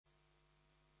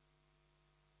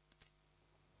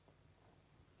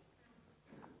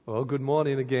Well, good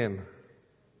morning again.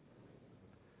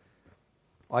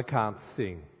 I can't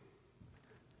sing.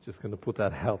 Just going to put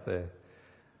that out there.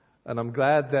 And I'm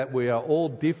glad that we are all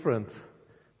different,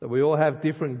 that we all have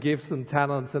different gifts and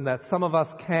talents, and that some of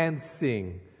us can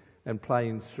sing and play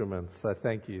instruments. So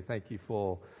thank you. Thank you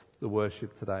for the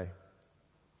worship today.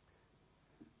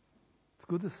 It's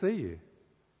good to see you.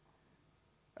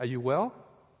 Are you well?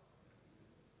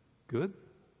 Good?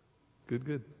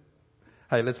 Good.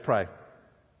 Hey, let's pray.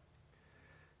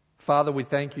 Father, we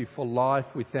thank you for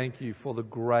life. We thank you for the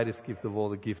greatest gift of all,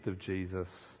 the gift of Jesus.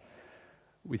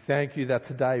 We thank you that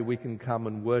today we can come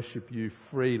and worship you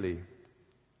freely.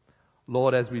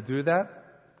 Lord, as we do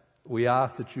that, we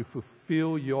ask that you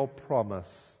fulfill your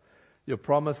promise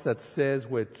that says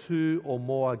where two or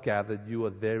more are gathered, you are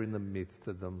there in the midst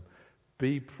of them.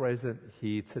 Be present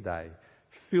here today.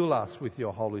 Fill us with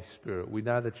your Holy Spirit. We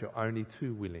know that you're only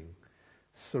too willing.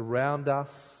 Surround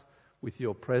us with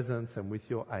your presence and with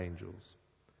your angels.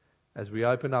 As we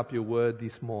open up your word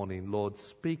this morning, Lord,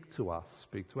 speak to us,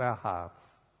 speak to our hearts.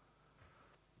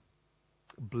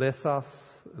 Bless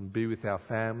us and be with our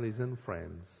families and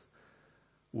friends,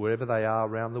 wherever they are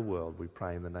around the world, we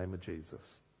pray in the name of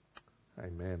Jesus.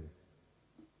 Amen.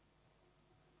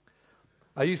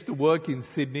 I used to work in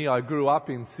Sydney. I grew up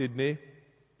in Sydney,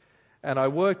 and I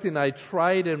worked in a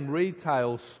trade and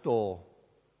retail store.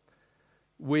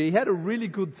 We had a really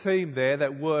good team there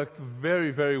that worked very,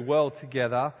 very well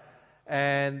together,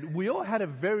 and we all had a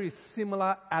very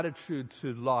similar attitude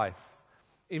to life.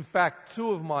 In fact,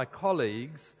 two of my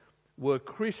colleagues were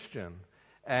Christian,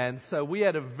 and so we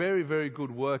had a very, very good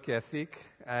work ethic,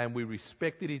 and we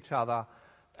respected each other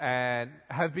and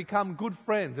have become good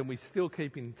friends, and we still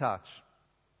keep in touch.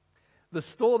 The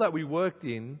store that we worked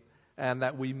in and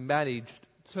that we managed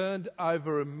turned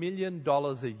over $1 million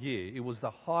a year. It was the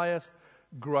highest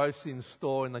grossing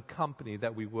store in the company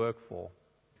that we work for.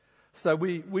 So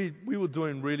we were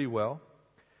doing really well,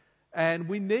 and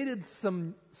we needed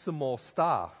some more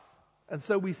staff. And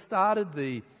so we started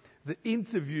the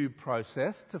interview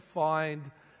process to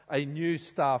find a new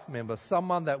staff member,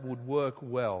 someone that would work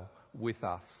well with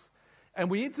us. And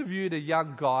we interviewed a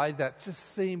young guy that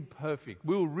just seemed perfect.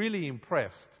 We were really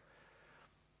impressed.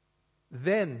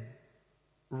 Then,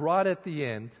 right at the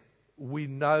end, we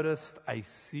noticed a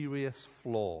serious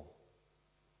flaw.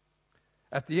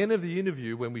 At the end of the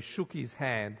interview, when we shook his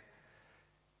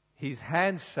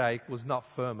handshake was not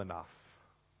firm enough.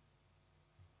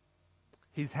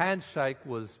 His handshake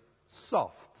was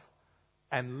soft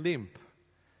and limp,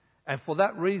 and for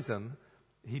that reason,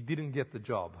 he didn't get the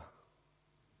job.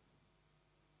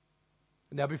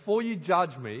 Now, before you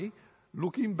judge me,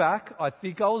 looking back, I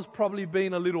think I was probably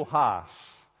being a little harsh,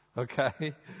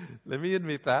 okay? Let me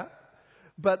admit that.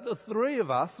 But the three of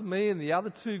us, me and the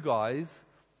other two guys,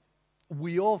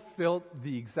 we all felt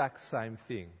the exact same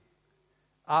thing.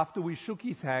 After we shook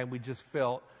his hand, we just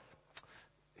felt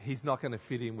he's not going to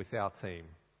fit in with our team.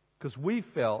 Because we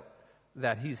felt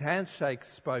that his handshake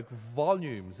spoke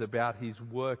volumes about his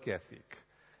work ethic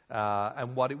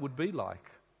and what it would be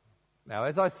like. Now,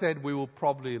 as I said, we were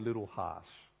probably a little harsh.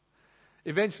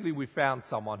 Eventually, we found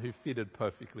someone who fitted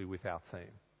perfectly with our team.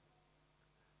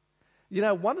 You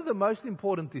know, one of the most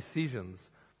important decisions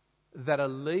that a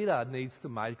leader needs to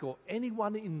make, or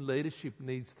anyone in leadership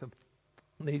needs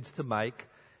to make,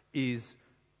 is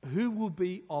who will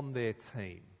be on their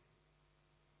team.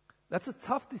 That's a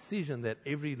tough decision that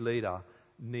every leader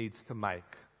needs to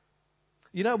make.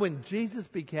 You know, when Jesus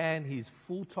began his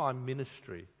full-time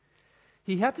ministry,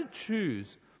 he had to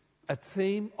choose a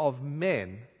team of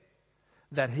men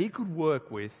that he could work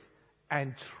with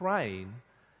and train,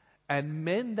 and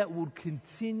men that would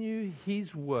continue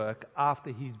his work after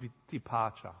his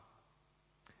departure.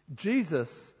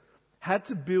 Jesus had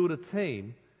to build a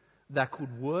team that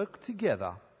could work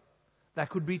together, that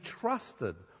could be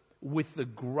trusted with the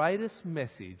greatest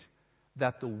message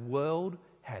that the world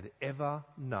had ever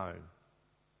known,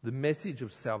 the message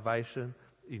of salvation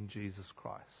in Jesus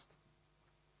Christ.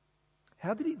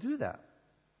 How did he do that?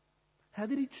 How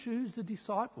did he choose the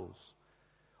disciples?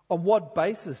 On what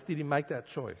basis did he make that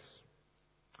choice?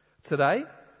 Today,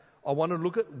 I want to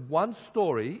look at one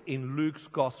story in Luke's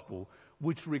Gospel,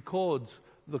 which records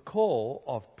the call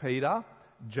of Peter,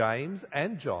 James,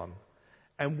 and John,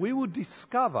 and we will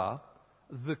discover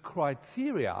the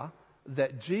criteria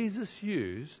that Jesus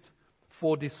used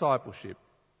for discipleship.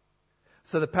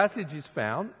 So the passage is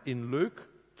found in Luke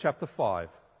chapter 5.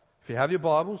 If you have your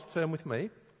Bibles, turn with me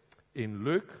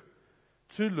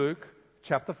to Luke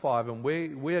chapter 5, and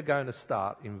we are going to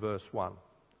start in verse 1.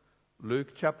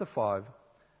 Luke chapter 5,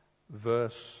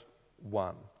 verse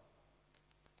 1.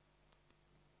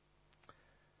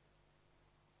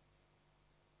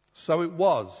 So it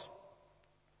was,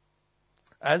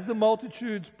 as the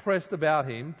multitudes pressed about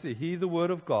him to hear the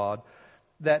word of God,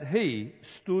 that he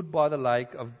stood by the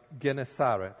lake of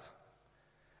Gennesaret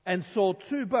and saw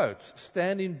 2 boats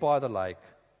standing by the lake.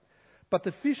 But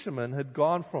the fishermen had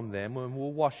gone from them and were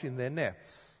washing their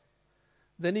nets.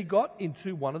 Then he got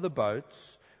into one of the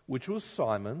boats, which was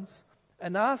Simon's,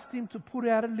 and asked him to put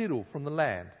out a little from the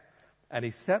land. And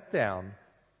he sat down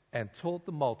and taught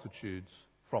the multitudes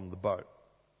from the boat.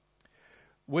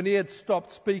 When he had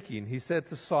stopped speaking, he said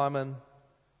to Simon,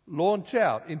 "Launch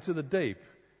out into the deep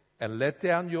and let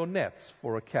down your nets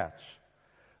for a catch."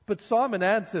 But Simon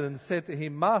answered and said to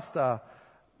him, "Master,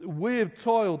 we have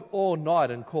toiled all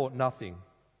night and caught nothing.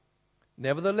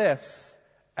 Nevertheless,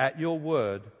 at your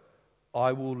word,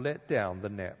 I will let down the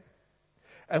net."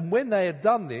 And when they had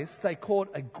done this, they caught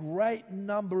a great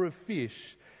number of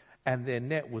fish, and their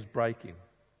net was breaking.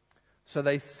 So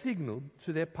they signaled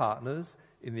to their partners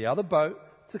in the other boat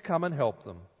to come and help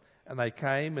them. And they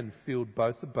came and filled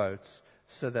both the boats,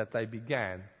 so that they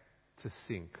began to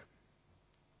sink.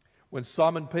 When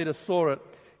Simon Peter saw it,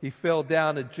 he fell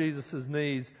down at Jesus'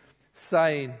 knees,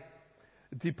 saying,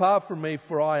 "Depart from me,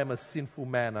 for I am a sinful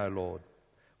man, O Lord."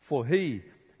 For he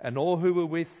and all who were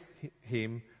with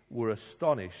him were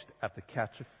astonished at the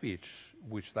catch of fish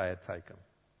which they had taken.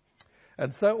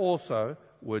 And so also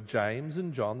were James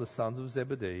and John, the sons of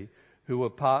Zebedee, who were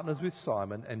partners with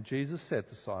Simon. And Jesus said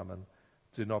to Simon,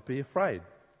 "Do not be afraid.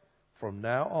 From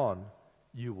now on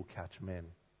you will catch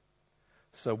men."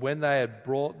 So when they had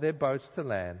brought their boats to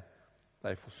land,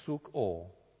 they forsook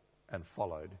all and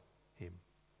followed him.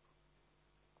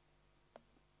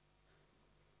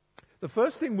 The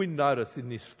first thing we notice in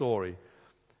this story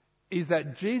is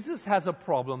that Jesus has a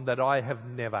problem that I have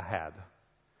never had.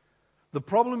 The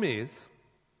problem is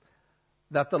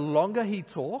that the longer he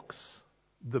talks,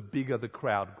 the bigger the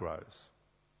crowd grows.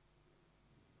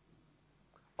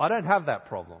 I don't have that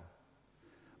problem.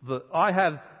 I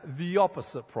have the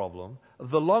opposite problem.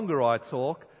 The longer I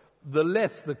talk, the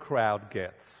less the crowd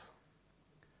gets.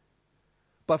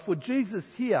 But for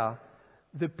Jesus here,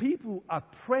 the people are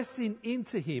pressing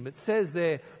into him. It says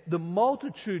there, the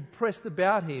multitude pressed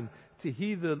about him to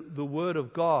hear the word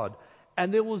of God.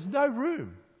 And there was no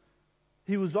room.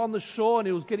 He was on the shore and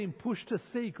he was getting pushed to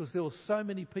sea because there were so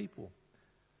many people.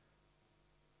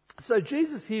 So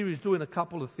Jesus here is doing a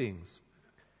couple of things.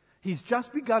 He's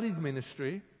just begun his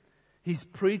ministry. He's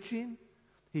preaching.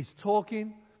 He's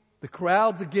talking. The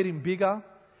crowds are getting bigger.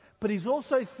 But he's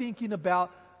also thinking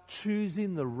about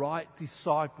choosing the right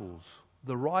disciples,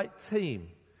 the right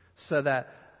team, so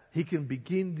that he can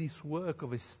begin this work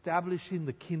of establishing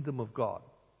the kingdom of God.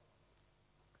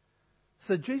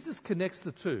 So Jesus connects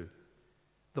the two.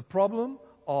 The problem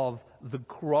of the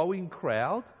growing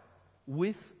crowd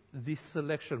with this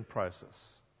selection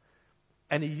process.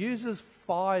 And he uses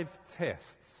 5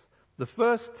 tests. The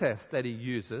first test that he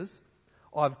uses,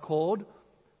 I've called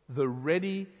the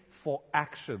ready for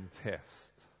action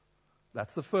test.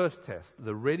 That's the first test,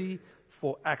 the ready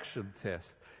for action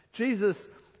test. Jesus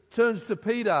turns to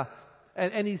Peter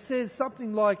and he says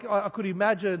something like, I could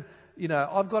imagine,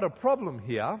 I've got a problem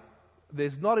here.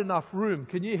 There's not enough room.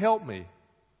 Can you help me?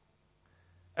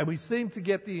 And we seem to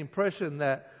get the impression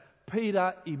that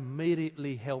Peter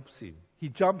immediately helps him. He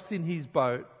jumps in his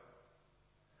boat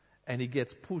and he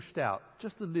gets pushed out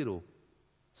just a little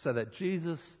so that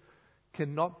Jesus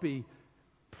cannot be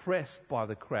pressed by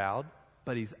the crowd,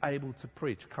 but he's able to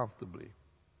preach comfortably.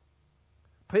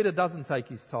 Peter doesn't take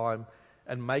his time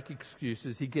and make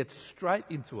excuses. He gets straight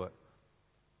into it.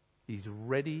 He's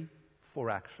ready for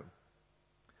action.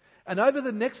 And over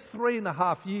the next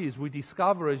 3.5 years, we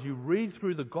discover, as you read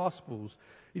through the Gospels,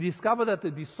 you discover that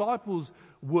the disciples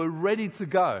were ready to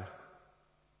go.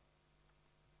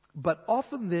 But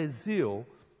often their zeal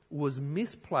was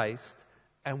misplaced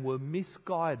and were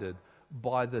misguided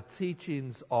by the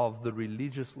teachings of the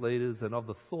religious leaders and of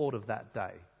the thought of that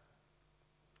day.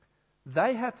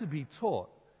 They had to be taught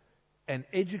and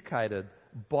educated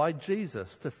by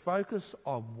Jesus to focus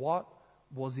on what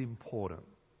was important.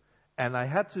 And they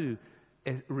had to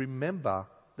remember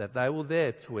that they were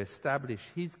there to establish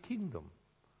his kingdom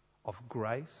of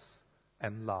grace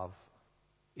and love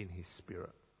in his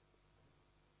Spirit.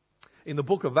 In the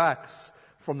book of Acts,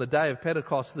 from the day of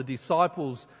Pentecost, the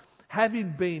disciples,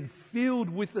 having been filled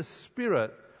with the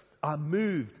Spirit, are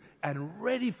moved and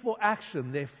ready for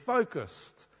action. They're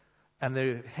focused and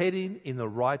they're heading in the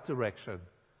right direction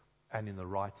and in the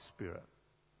right spirit.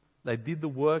 They did the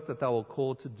work that they were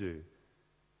called to do,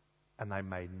 and they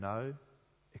made no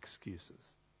excuses.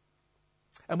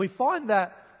 And we find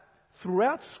that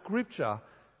throughout Scripture,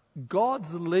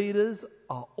 God's leaders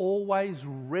are always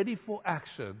ready for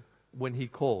action when He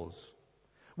calls.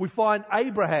 We find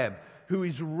Abraham, who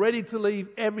is ready to leave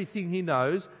everything he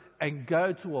knows and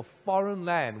go to a foreign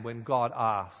land when God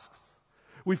asks.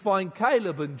 We find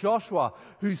Caleb and Joshua,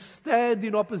 who stand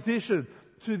in opposition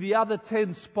to the other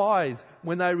 10 spies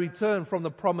when they return from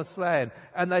the promised land,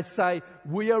 and they say,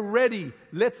 "We are ready,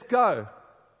 let's go."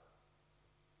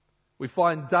 We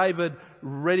find David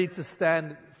ready to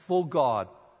stand for God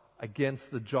against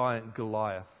the giant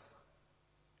Goliath.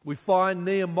 We find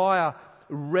Nehemiah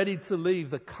ready to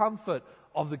leave the comfort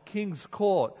of the king's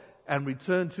court and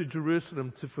return to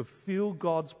Jerusalem to fulfill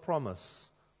God's promise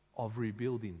of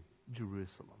rebuilding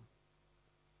Jerusalem.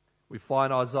 We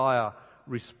find Isaiah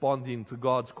responding to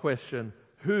God's question,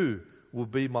 "Who will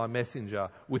be my messenger?"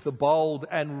 with a bold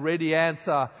and ready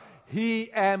answer, "Here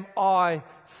am I,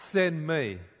 send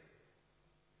me."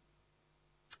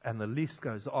 And the list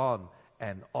goes on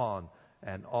and on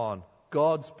and on.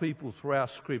 God's people throughout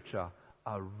Scripture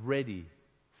are ready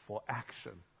for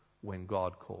action when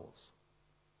God calls.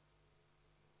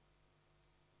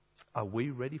 Are we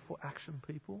ready for action,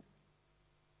 people?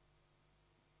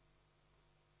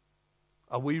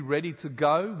 Are we ready to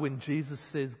go when Jesus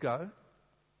says go?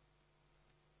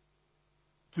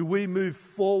 Do we move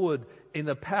forward in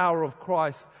the power of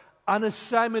Christ,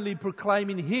 unashamedly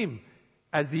proclaiming Him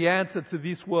as the answer to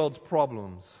this world's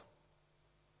problems?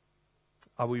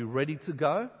 Are we ready to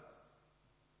go?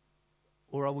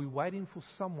 Or are we waiting for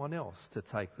someone else to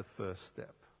take the first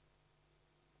step?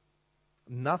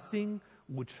 Nothing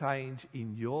will change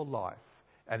in your life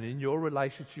and in your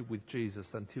relationship with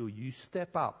Jesus until you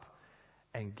step up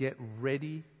and get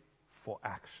ready for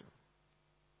action.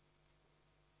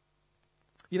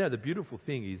 You know, the beautiful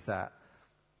thing is that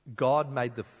God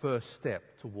made the first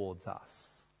step towards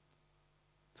us,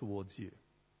 towards you.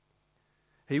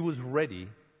 He was ready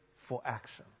for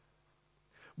action.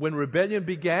 When rebellion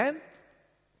began,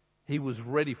 He was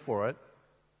ready for it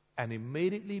and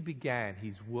immediately began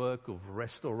His work of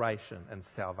restoration and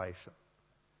salvation.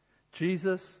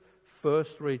 Jesus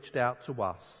first reached out to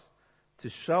us to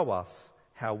show us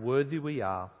how worthy we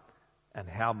are and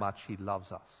how much He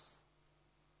loves us.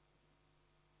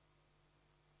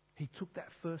 He took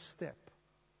that first step.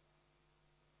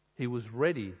 He was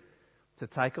ready to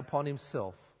take upon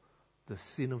Himself the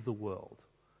sin of the world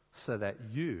so that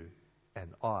you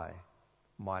and I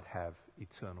might have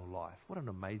eternal life. What an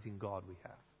amazing God we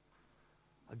have.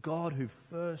 A God who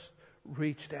first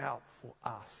reached out for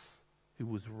us, who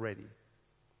was ready.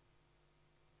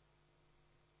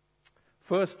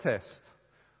 First test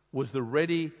was the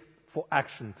ready for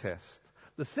action test.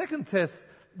 The second test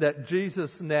that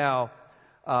Jesus now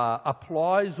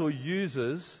applies or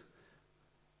uses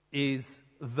is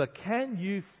the can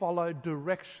you follow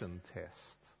direction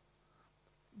test.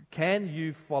 Can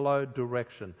you follow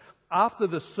direction? After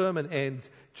the sermon ends,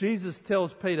 Jesus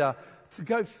tells Peter to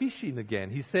go fishing again.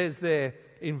 He says there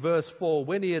in verse 4,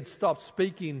 when he had stopped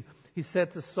speaking, he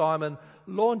said to Simon,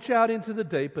 "Launch out into the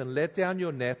deep and let down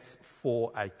your nets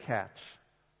for a catch."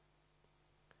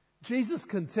 Jesus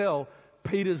can tell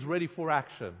Peter's ready for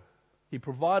action. He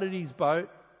provided his boat.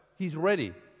 He's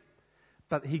ready.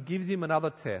 But He gives him another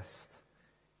test.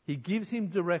 He gives him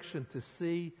direction to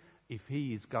see if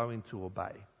he is going to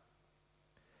obey.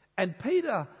 And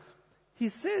Peter, he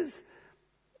says,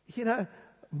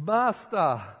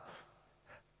 "Master,"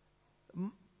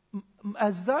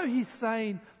 as though he's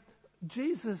saying,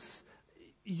 "Jesus,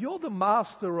 you're the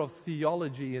master of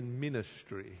theology and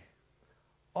ministry.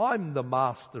 I'm the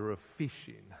master of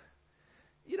fishing.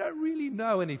 You don't really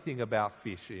know anything about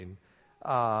fishing.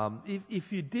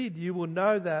 If you did, you will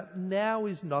know that now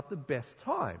is not the best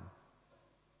time."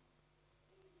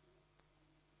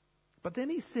 But then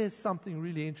he says something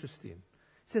really interesting.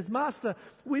 He says, "Master,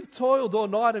 we've toiled all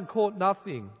night and caught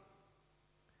nothing.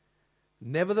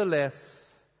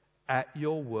 Nevertheless, at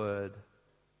your word,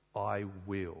 I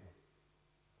will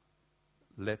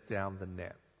let down the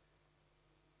net."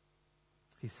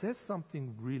 He says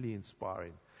something really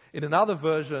inspiring. In another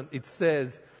version, it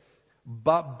says,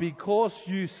 "But because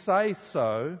you say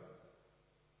so,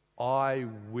 I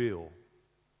will."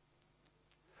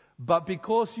 But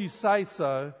because you say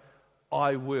so,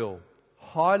 I will.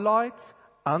 Highlight,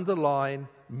 underline,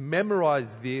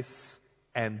 memorize this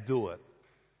and do it.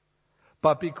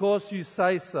 But because you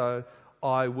say so,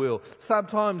 I will.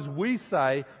 Sometimes we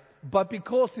say, but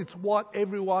because it's what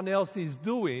everyone else is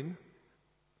doing,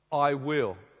 I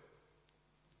will.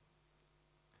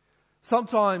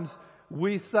 Sometimes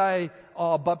we say,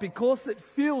 but because it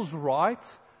feels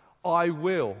right, I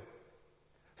will.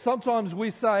 Sometimes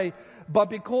we say, but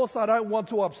because I don't want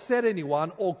to upset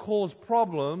anyone or cause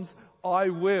problems, I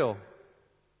will.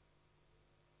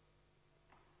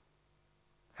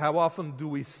 How often do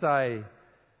we say,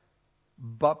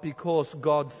 but because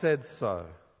God said so,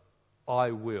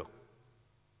 I will?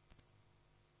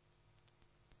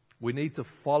 We need to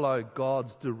follow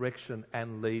God's direction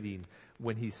and leading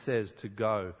when He says to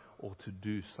go or to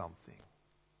do something.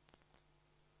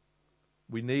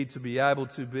 We need to be able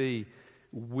to be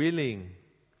willing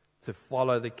to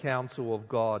follow the counsel of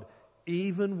God,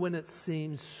 even when it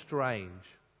seems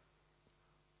strange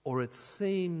or it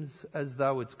seems as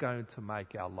though it's going to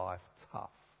make our life tough.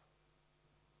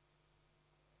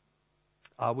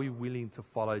 Are we willing to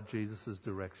follow Jesus'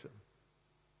 direction?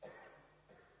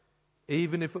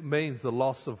 Even if it means the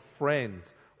loss of friends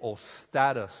or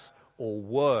status or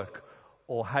work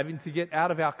or having to get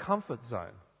out of our comfort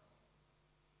zone.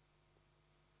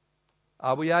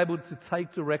 Are we able to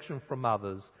take direction from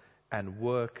others and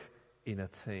work in a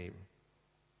team?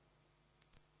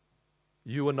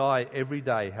 You and I every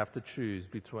day have to choose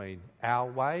between our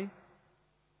way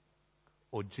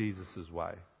or Jesus'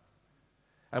 way.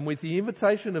 And with the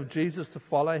invitation of Jesus to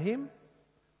follow Him,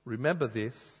 remember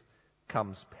this,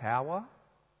 comes power,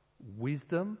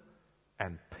 wisdom,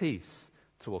 and peace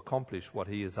to accomplish what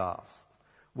He has asked.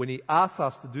 When He asks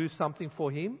us to do something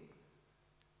for Him,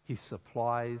 He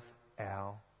supplies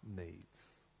our needs.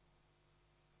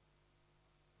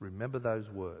 Remember those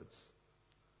words.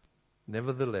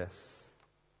 Nevertheless,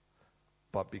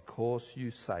 but because you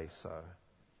say so,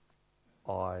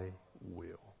 I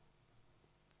will.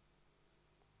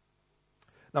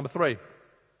 Number 3,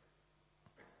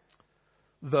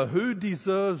 the who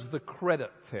deserves the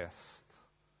credit test.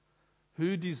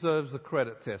 Who deserves the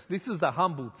credit test? This is the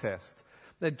humble test.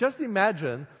 Now just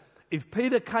imagine if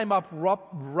Peter came up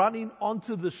running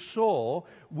onto the shore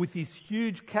with his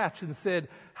huge catch and said,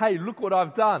 hey, look what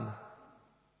I've done.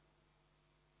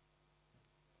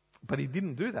 But he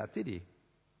didn't do that, did he?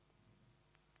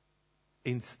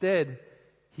 Instead,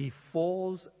 he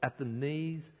falls at the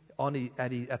knees,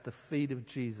 at the feet of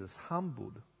Jesus,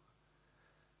 humbled.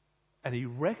 And he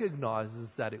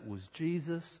recognizes that it was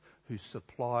Jesus who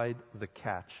supplied the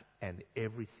catch and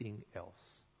everything else.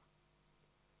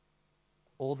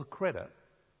 All the credit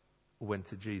went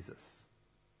to Jesus.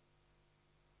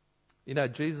 You know,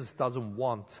 Jesus doesn't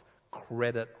want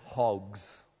credit hogs.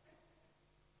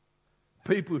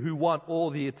 People who want all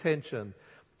the attention.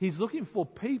 He's looking for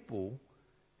people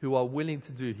who are willing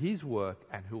to do His work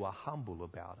and who are humble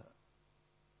about it.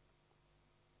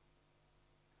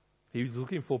 He's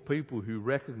looking for people who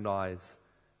recognize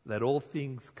that all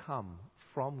things come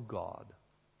from God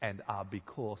and are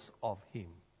because of Him.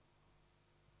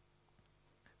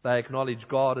 They acknowledge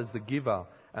God as the giver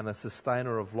and the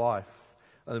sustainer of life.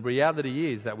 And the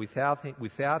reality is that without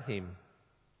Him,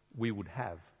 we would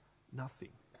have nothing.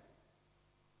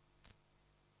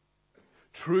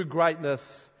 True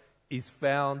greatness is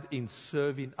found in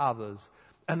serving others.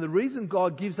 And the reason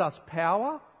God gives us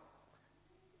power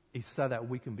is so that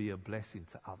we can be a blessing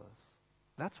to others.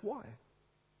 That's why.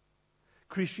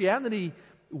 Christianity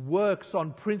works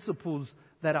on principles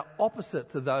that are opposite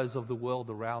to those of the world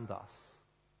around us.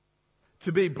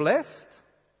 To be blessed,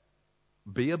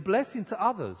 be a blessing to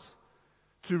others.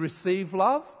 To receive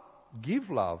love, give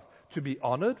love. To be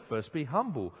honored, first be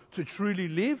humble. To truly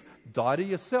live, die to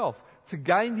yourself. To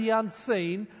gain the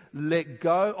unseen, let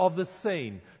go of the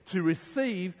seen. To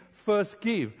receive, first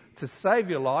give. To save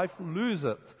your life, lose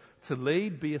it. To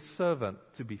lead, be a servant.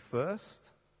 To be first,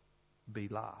 be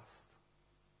last.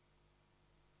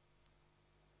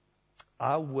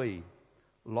 Are we,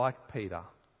 like Peter,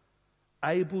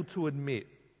 able to admit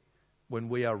when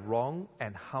we are wrong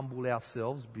and humble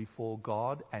ourselves before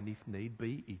God and, if need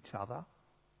be, each other?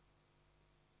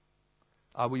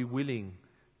 Are we willing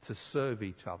to serve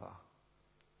each other?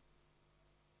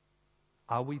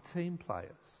 Are we team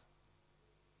players?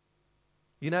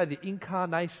 You know, the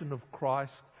incarnation of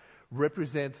Christ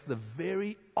represents the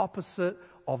very opposite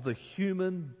of the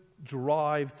human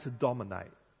drive to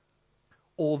dominate.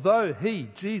 Although He,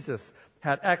 Jesus,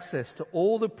 had access to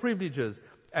all the privileges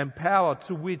and power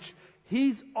to which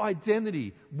His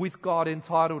identity with God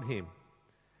entitled Him,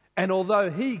 and although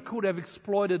He could have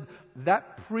exploited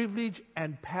that privilege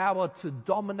and power to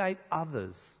dominate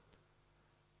others,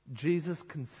 Jesus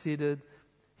considered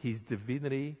His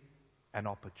divinity an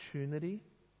opportunity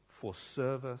for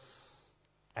service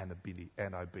and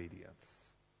obedience.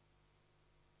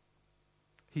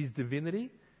 His divinity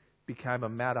became a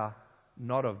matter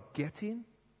not of getting,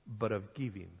 but of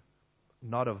giving.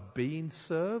 Not of being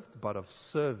served, but of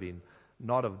serving.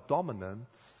 Not of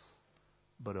dominance,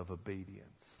 but of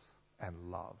obedience. and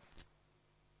love.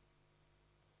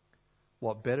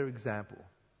 What better example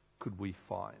could we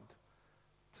find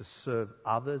to serve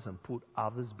others and put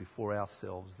others before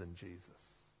ourselves than Jesus?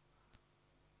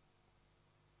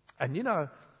 And you know,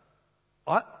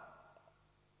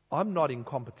 I'm not in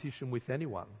competition with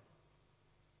anyone.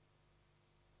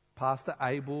 Pastor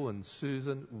Abel and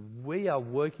Susan, we are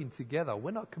working together.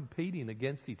 We're not competing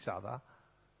against each other.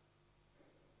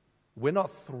 We're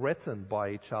not threatened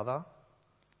by each other.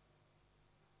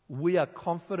 We are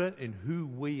confident in who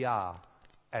we are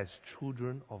as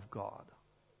children of God.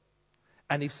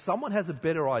 And if someone has a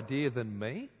better idea than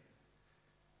me,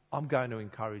 I'm going to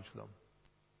encourage them.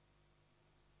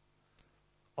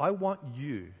 I want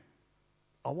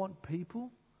people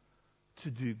to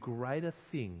do greater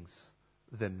things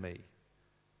than me.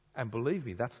 And believe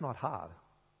me, that's not hard.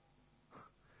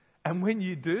 And when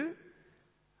you do,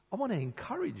 I want to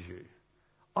encourage you.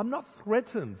 I'm not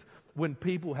threatened when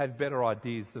people have better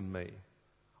ideas than me.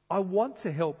 I want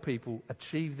to help people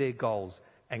achieve their goals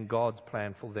and God's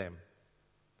plan for them.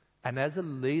 And as a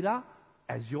leader,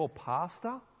 as your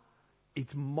pastor,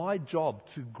 it's my job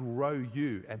to grow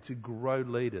you and to grow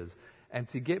leaders and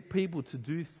to get people to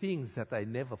do things that they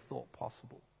never thought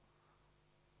possible.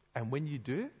 And when you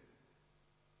do,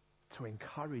 to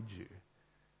encourage you,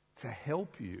 to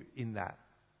help you in that.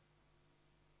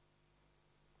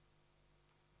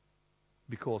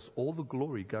 Because all the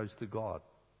glory goes to God.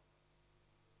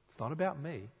 It's not about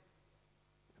me.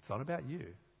 It's not about you.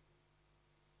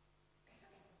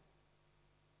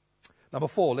 Number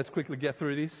 4, let's quickly get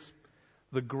through this.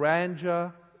 The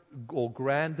grandeur or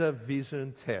grander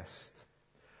vision test.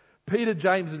 Peter,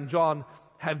 James, and John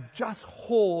have just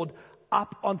hauled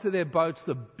up onto their boats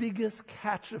the biggest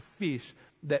catch of fish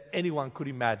that anyone could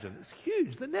imagine. It's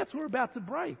huge. The nets were about to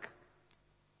break.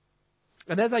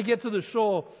 And as they get to the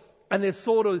shore and they're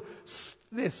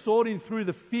sorting through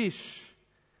the fish,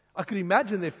 I could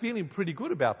imagine they're feeling pretty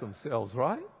good about themselves,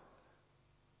 right?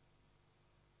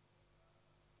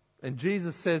 And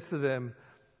Jesus says to them,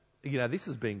 you know, this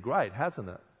has been great, hasn't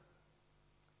it?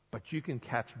 But you can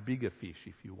catch bigger fish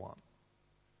if you want.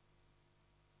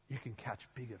 You can catch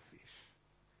bigger fish.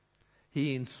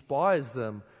 He inspires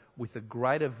them with a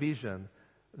greater vision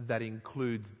that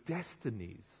includes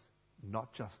destinies,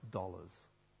 not just dollars.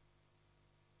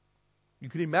 You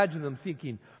can imagine them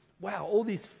thinking, wow, all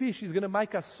these fish is going to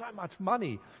make us so much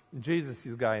money. And Jesus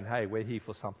is going, hey, we're here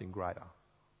for something greater.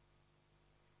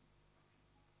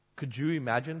 Could you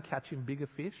imagine catching bigger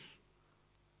fish?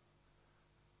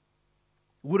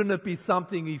 Wouldn't it be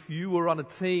something if you were on a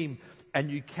team and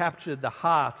you captured the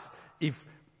hearts, if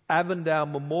Avondale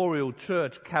Memorial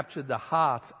Church captured the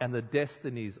hearts and the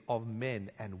destinies of men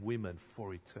and women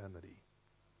for eternity?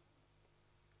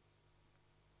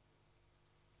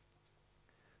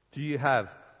 Do you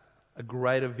have a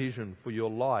greater vision for your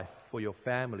life, for your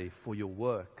family, for your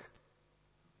work?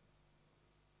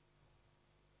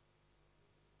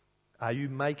 Are you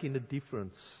making a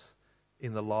difference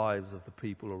in the lives of the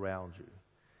people around you?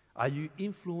 Are you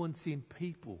influencing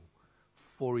people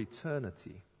for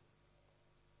eternity?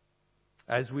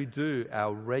 As we do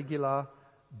our regular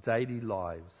daily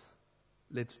lives,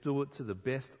 let's do it to the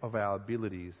best of our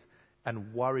abilities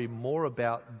and worry more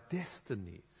about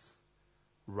destinies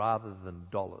rather than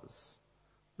dollars.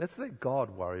 Let's let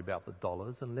God worry about the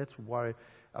dollars and let's worry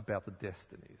about the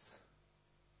destinies.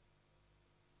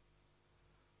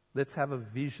 Let's have a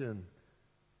vision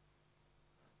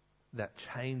that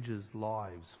changes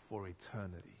lives for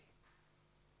eternity.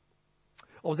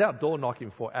 I was out door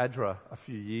knocking for ADRA a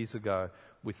few years ago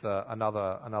with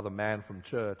another man from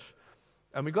church,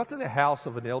 and we got to the house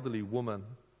of an elderly woman,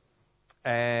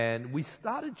 and we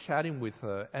started chatting with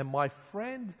her, and my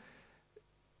friend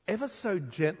ever so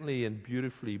gently and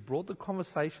beautifully brought the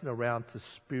conversation around to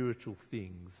spiritual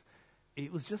things.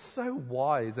 It was just so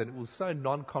wise and it was so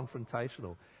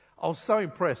non-confrontational. I was so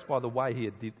impressed by the way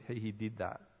he did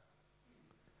that.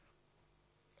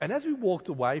 And as we walked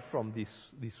away from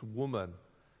this woman,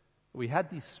 we had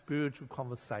this spiritual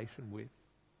conversation with,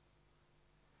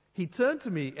 he turned to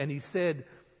me and he said,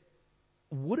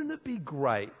 wouldn't it be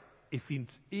great if in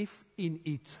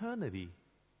eternity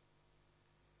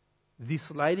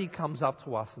this lady comes up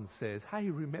to us and says, hey,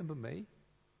 remember me?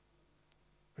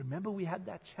 Remember we had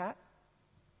that chat?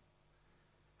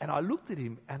 And I looked at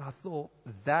him and I thought,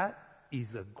 that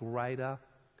is a greater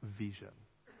vision.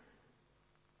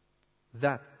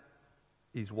 That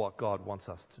is what God wants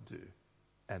us to do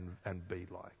and be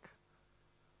like.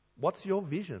 What's your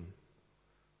vision?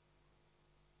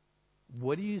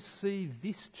 What do you see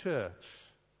this church?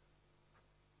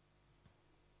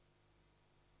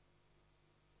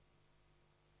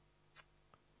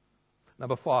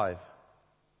 Number 5.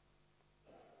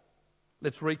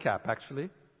 Let's recap, actually.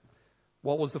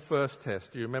 What was the first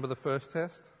test? Do you remember the first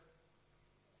test?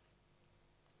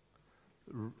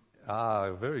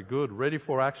 Very good. Ready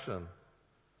for action.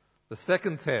 The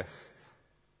second test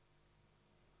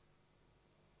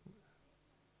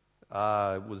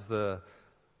was the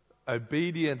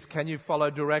obedience. Can you follow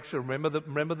direction?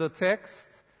 Remember the text?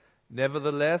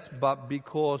 Nevertheless, but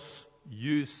because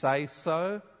you say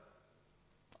so,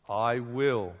 I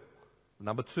will.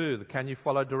 Number 2, the can you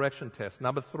follow direction test.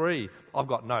 Number 3, I've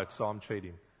got notes, so I'm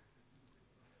cheating.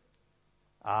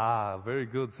 Very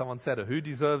good. Someone said it. Who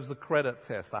deserves the credit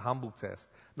test, the humble test?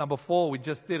 Number 4, we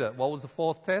just did it. What was the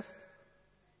 4th test?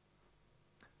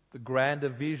 The grander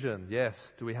vision.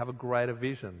 Yes. Do we have a greater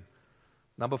vision?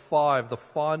 Number 5, the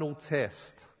final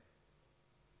test.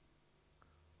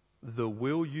 The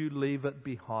will you leave it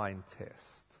behind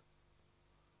test.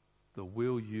 The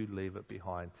will you leave it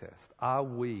behind test.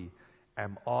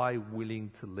 Am I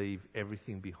willing to leave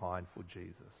everything behind for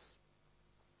Jesus?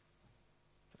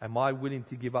 Am I willing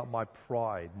to give up my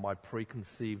pride, my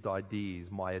preconceived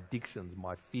ideas, my addictions,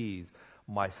 my fears,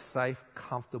 my safe,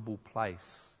 comfortable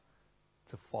place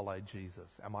to follow Jesus?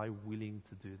 Am I willing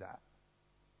to do that?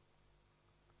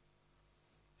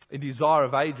 In Desire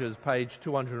of Ages, page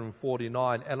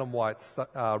 249, Ellen White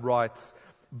writes,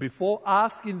 before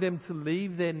asking them to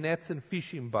leave their nets and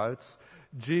fishing boats,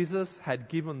 Jesus had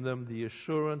given them the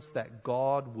assurance that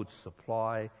God would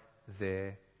supply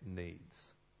their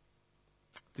needs.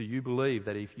 Do you believe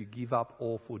that if you give up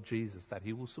all for Jesus, that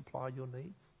He will supply your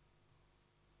needs?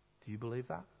 Do you believe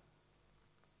that?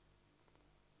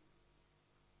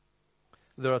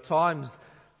 There are times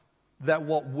that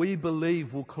what we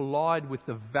believe will collide with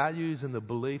the values and the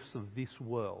beliefs of this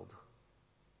world.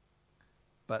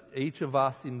 But each of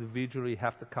us individually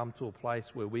have to come to a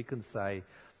place where we can say,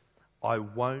 I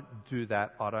won't do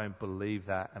that, I don't believe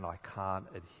that, and I can't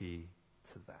adhere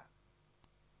to that.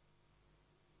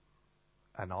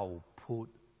 And I will put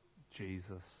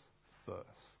Jesus first.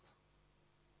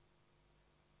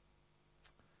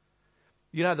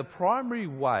 You know, the primary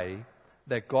way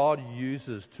that God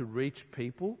uses to reach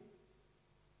people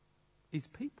is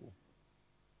people.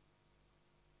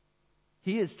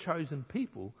 He has chosen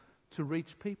people to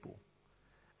reach people.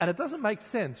 And it doesn't make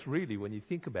sense, really, when you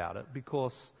think about it,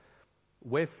 because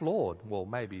we're flawed. Well,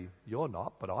 maybe you're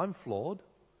not, but I'm flawed,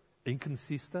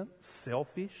 inconsistent,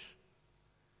 selfish.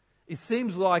 It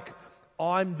seems like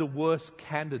I'm the worst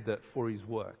candidate for His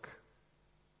work.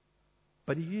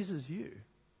 But He uses you.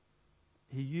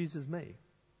 He uses me.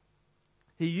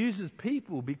 He uses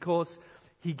people because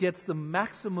He gets the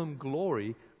maximum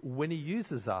glory when He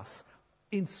uses us,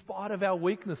 in spite of our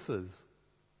weaknesses.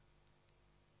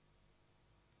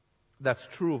 That's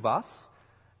true of us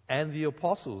and the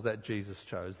apostles that Jesus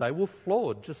chose. They were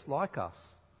flawed just like us.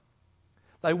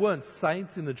 They weren't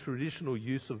saints in the traditional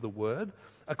use of the word.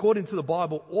 According to the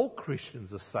Bible, all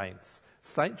Christians are saints.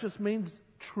 Saint just means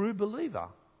true believer.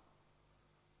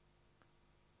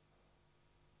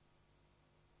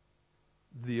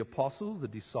 The apostles, the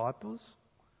disciples,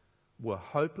 were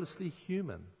hopelessly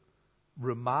human,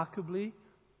 remarkably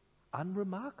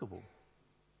unremarkable.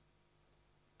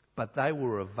 But they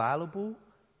were available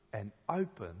and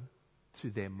open to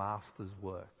their master's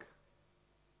work.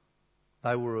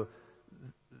 They were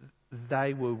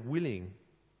willing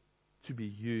to be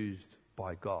used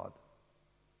by God.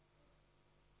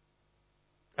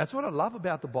 That's what I love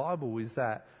about the Bible, is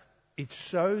that it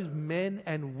shows men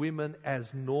and women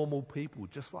as normal people,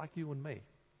 just like you and me,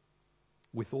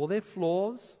 with all their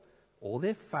flaws, all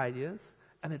their failures,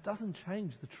 and it doesn't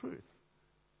change the truth.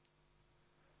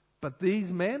 But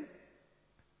these men,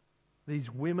 these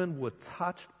women were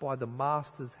touched by the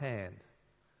Master's hand,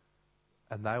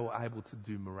 and they were able to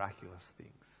do miraculous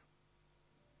things.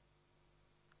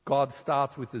 God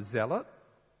starts with a zealot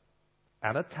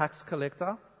and a tax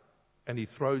collector, and He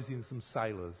throws in some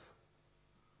sailors.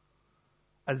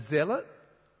 A zealot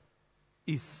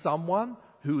is someone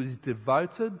who is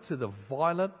devoted to the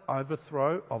violent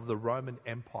overthrow of the Roman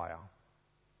Empire.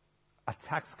 A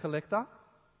tax collector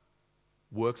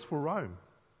works for Rome.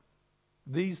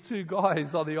 These two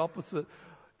guys on the opposite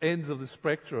ends of the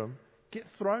spectrum get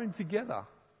thrown together.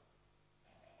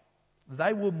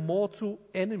 They were mortal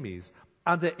enemies.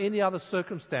 Under any other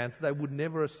circumstance, they would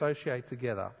never associate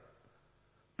together.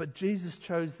 But Jesus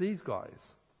chose these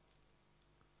guys.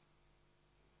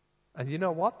 And you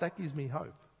know what? That gives me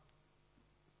hope.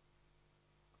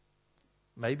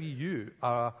 Maybe you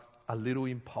are a little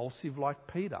impulsive like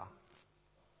Peter.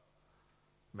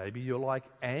 Maybe you're like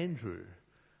Andrew,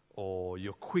 or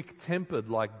you're quick-tempered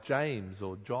like James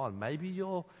or John. Maybe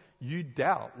you're you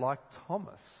doubt like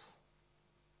Thomas,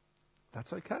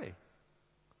 that's okay.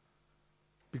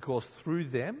 Because through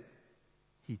them,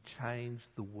 he changed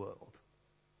the world.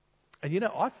 And you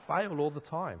know, I fail all the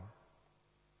time.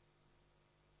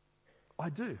 I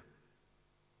do.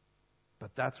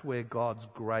 But that's where God's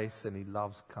grace and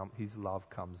His love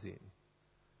comes in.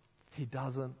 He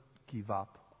doesn't give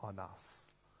up on us.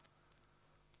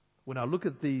 When I look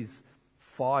at these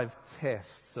 5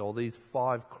 tests or these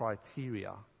 5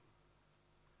 criteria,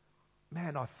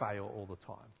 man, I fail all the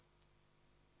time.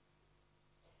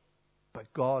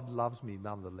 But God loves me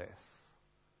nonetheless.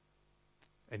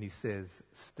 And He says,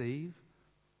 Steve,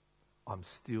 I'm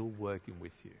still working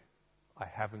with you. I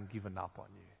haven't given up on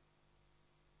you.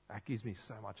 That gives me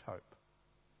so much hope.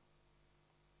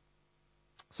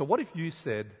 So what if you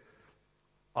said,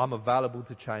 I'm available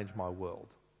to change my world?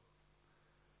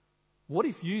 What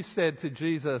if you said to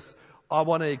Jesus, I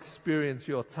want to experience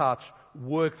your touch,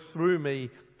 work through me,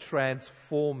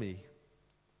 transform me?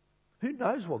 Who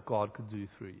knows what God could do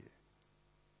through you?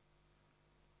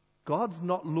 God's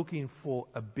not looking for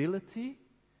ability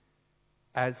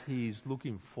as He is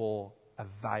looking for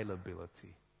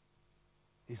availability.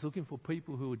 He's looking for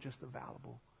people who are just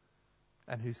available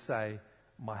and who say,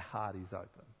 my heart is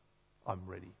open. I'm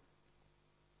ready.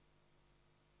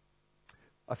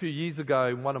 A few years ago,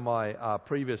 in one of my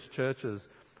previous churches,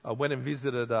 I went and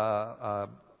visited a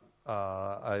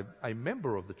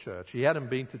member of the church. He hadn't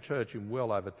been to church in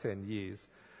well over 10 years.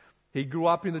 He grew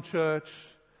up in the church.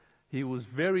 He was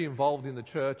very involved in the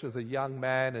church as a young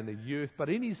man and a youth, but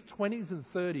in his 20s and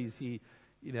 30s, he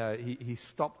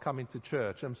stopped coming to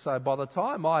church. And so by the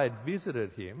time I had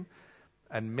visited him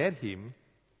and met him,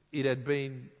 it had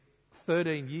been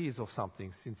 13 years or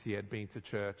something since he had been to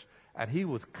church, and he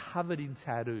was covered in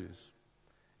tattoos.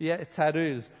 He had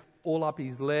tattoos all up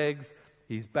his legs,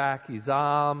 his back, his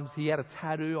arms. He had a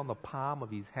tattoo on the palm of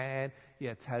his hand. He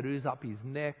had tattoos up his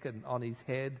neck and on his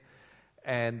head.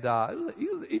 And he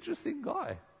was an interesting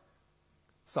guy.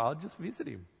 So I'd just visit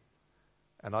him.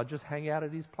 And I'd just hang out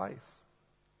at his place.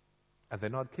 And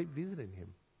then I'd keep visiting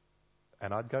him.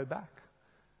 And I'd go back.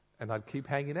 And I'd keep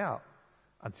hanging out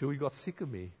until he got sick of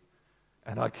me.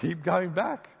 And I'd keep going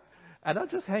back. And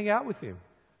I'd just hang out with him.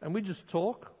 And we'd just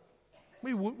talk.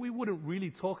 We wouldn't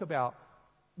really talk about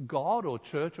God or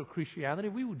church or Christianity.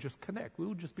 We would just connect. We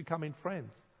would just becoming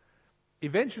friends.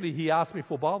 Eventually, he asked me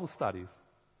for Bible studies.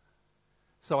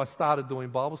 So I started doing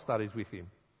Bible studies with him.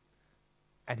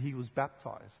 And he was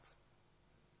baptized.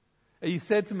 And he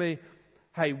said to me,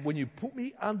 hey, when you put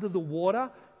me under the water,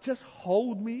 just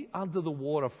hold me under the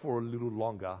water for a little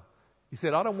longer. He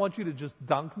said, I don't want you to just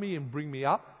dunk me and bring me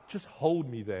up. Just hold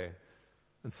me there.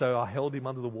 And so I held him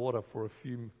under the water for a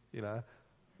few, I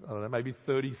don't know, maybe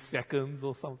 30 seconds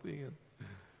or something.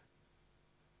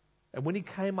 And when he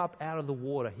came up out of the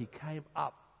water, he came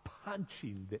up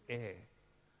punching the air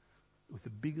with the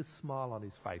biggest smile on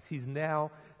his face. He's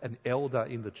now an elder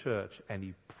in the church and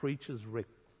he preaches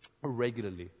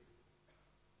regularly.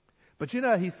 But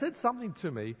he said something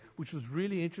to me which was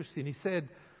really interesting. He said,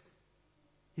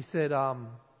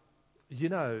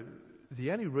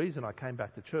 the only reason I came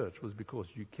back to church was because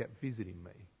you kept visiting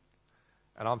me.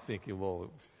 And I'm thinking, well,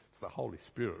 it's the Holy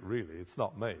Spirit, really. It's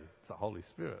not me. It's the Holy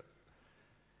Spirit.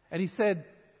 And he said,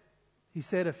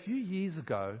 a few years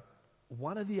ago,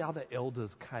 one of the other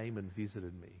elders came and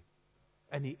visited me.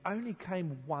 And he only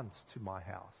came once to my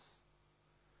house.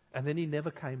 And then he never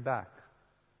came back.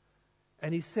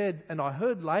 And he said, and I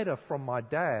heard later from my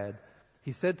dad,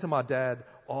 he said to my dad,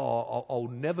 I'll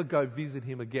never go visit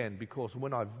him again because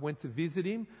when I went to visit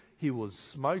him, he was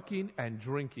smoking and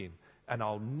drinking. And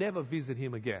I'll never visit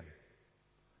him again.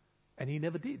 And he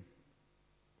never did.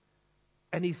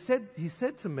 And he said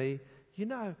to me,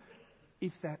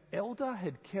 if that elder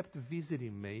had kept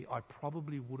visiting me, I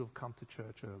probably would have come to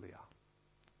church earlier.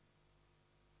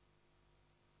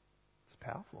 It's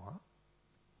powerful, huh?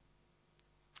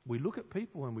 We look at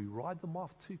people and we ride them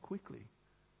off too quickly.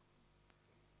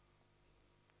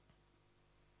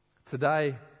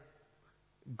 Today,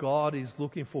 God is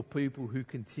looking for people who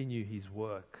continue His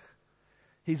work.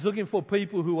 He's looking for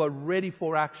people who are ready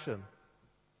for action.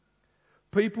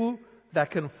 People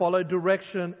that can follow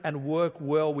direction and work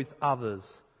well with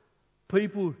others.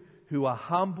 People who are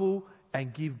humble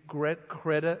and give great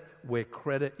credit where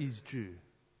credit is due.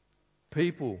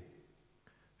 People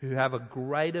who have a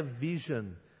greater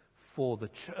vision for the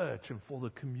church and for the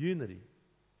community.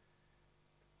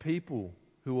 People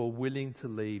who are willing to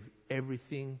leave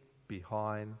everything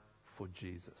behind for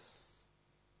Jesus.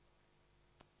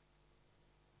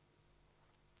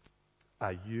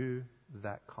 Are you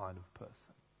that kind of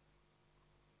person?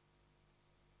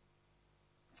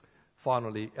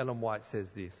 Finally, Ellen White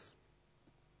says this: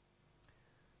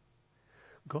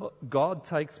 God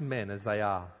takes men as they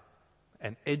are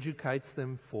and educates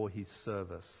them for his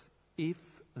service if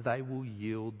they will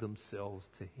yield themselves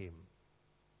to him.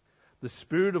 The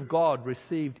Spirit of God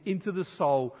received into the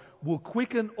soul will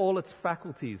quicken all its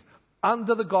faculties.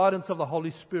 Under the guidance of the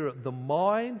Holy Spirit, the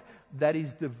mind that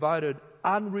is devoted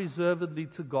unreservedly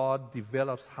to God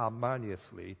develops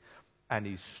harmoniously and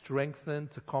is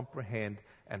strengthened to comprehend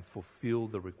and fulfill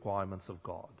the requirements of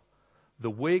God. The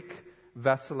weak,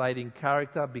 vacillating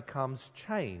character becomes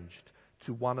changed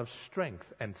to one of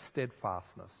strength and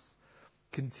steadfastness.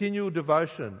 Continual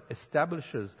devotion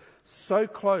establishes so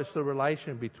close a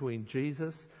relation between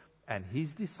Jesus and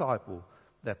his disciple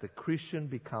that the Christian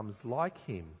becomes like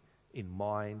him in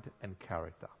mind and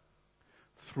character.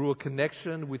 Through a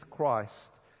connection with Christ,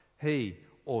 he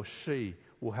or she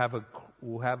will have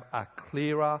a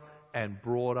clearer and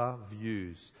broader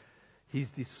views. His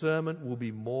discernment will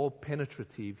be more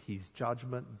penetrative, his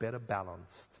judgment better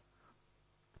balanced.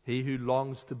 He who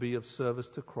longs to be of service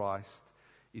to Christ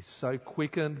is so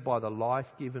quickened by the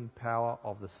life-given power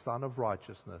of the Son of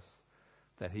Righteousness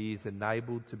that he is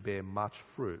enabled to bear much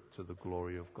fruit to the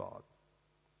glory of God.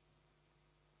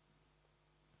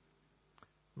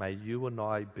 May you and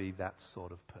I be that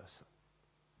sort of person.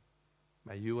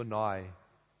 May you and I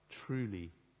truly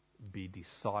be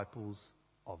disciples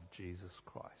of Jesus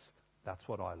Christ. That's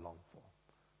what I long for.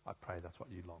 I pray that's what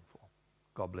you long for.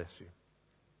 God bless you.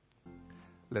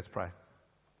 Let's pray.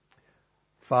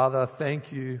 Father,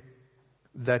 thank you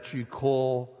that you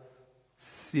call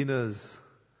sinners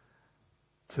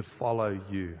to follow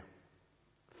you.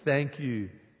 Thank you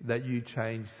that you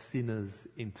change sinners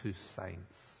into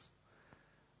saints.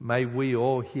 May we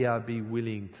all here be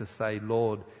willing to say,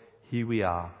 Lord, here we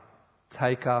are.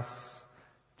 Take us,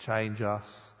 change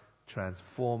us,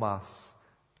 transform us,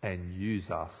 and use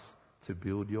us to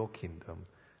build your kingdom.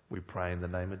 We pray in the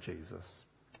name of Jesus.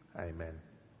 Amen.